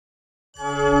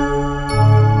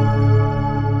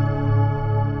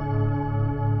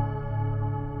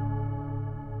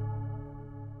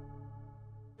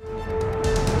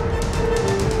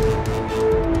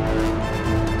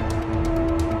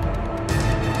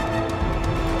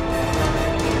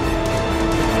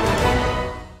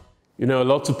You know,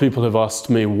 lots of people have asked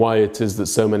me why it is that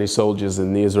so many soldiers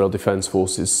in the Israel Defense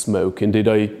Forces smoke. Indeed,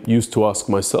 I used to ask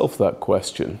myself that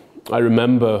question. I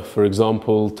remember, for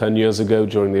example, 10 years ago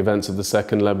during the events of the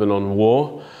Second Lebanon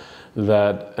War,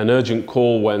 that an urgent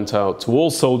call went out to all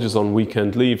soldiers on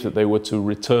weekend leave that they were to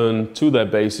return to their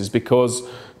bases because,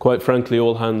 quite frankly,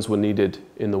 all hands were needed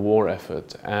in the war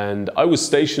effort. And I was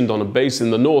stationed on a base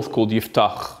in the north called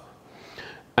Yiftach.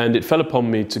 And it fell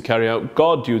upon me to carry out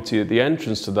guard duty at the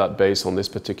entrance to that base on this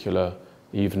particular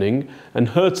evening. And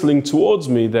hurtling towards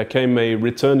me, there came a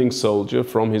returning soldier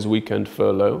from his weekend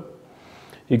furlough.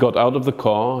 He got out of the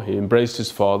car, he embraced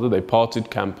his father, they parted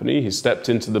company, he stepped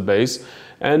into the base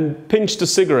and pinched a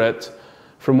cigarette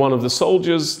from one of the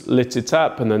soldiers, lit it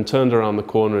up, and then turned around the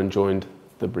corner and joined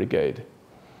the brigade.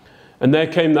 And there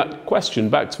came that question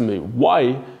back to me: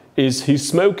 why is he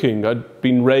smoking? I'd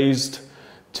been raised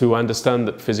to understand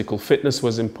that physical fitness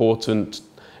was important,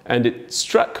 and it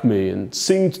struck me and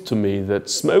seemed to me that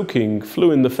smoking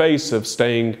flew in the face of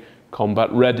staying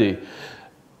combat ready.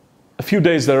 A few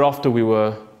days thereafter, we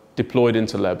were deployed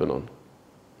into Lebanon,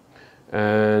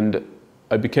 and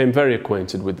I became very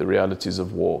acquainted with the realities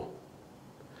of war.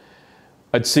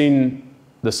 I'd seen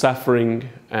the suffering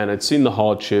and I'd seen the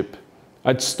hardship.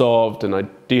 I'd starved and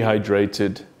I'd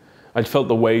dehydrated. I'd felt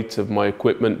the weight of my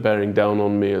equipment bearing down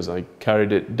on me as I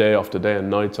carried it day after day and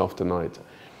night after night.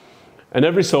 And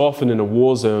every so often in a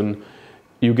war zone,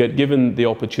 you get given the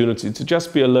opportunity to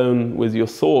just be alone with your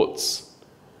thoughts,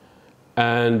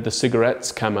 and the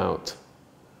cigarettes come out.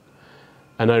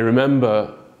 And I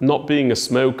remember not being a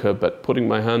smoker, but putting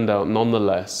my hand out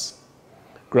nonetheless,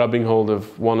 grabbing hold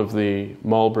of one of the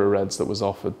Marlboro Reds that was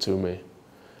offered to me,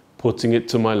 putting it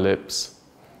to my lips,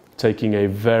 taking a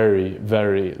very,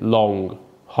 very long,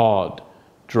 hard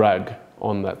drag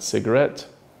on that cigarette,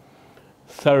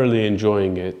 thoroughly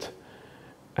enjoying it,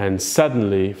 and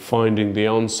suddenly finding the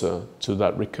answer to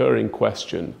that recurring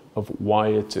question of why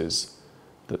it is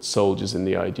that soldiers in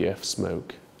the IDF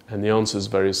smoke. And the answer is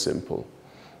very simple.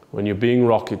 When you're being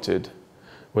rocketed,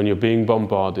 when you're being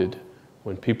bombarded,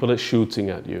 when people are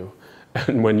shooting at you,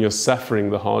 and when you're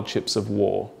suffering the hardships of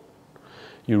war,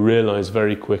 you realize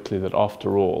very quickly that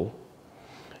after all,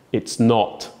 it's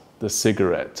not the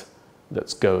cigarette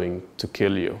that's going to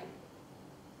kill you.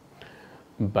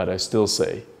 But I still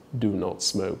say, do not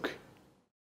smoke.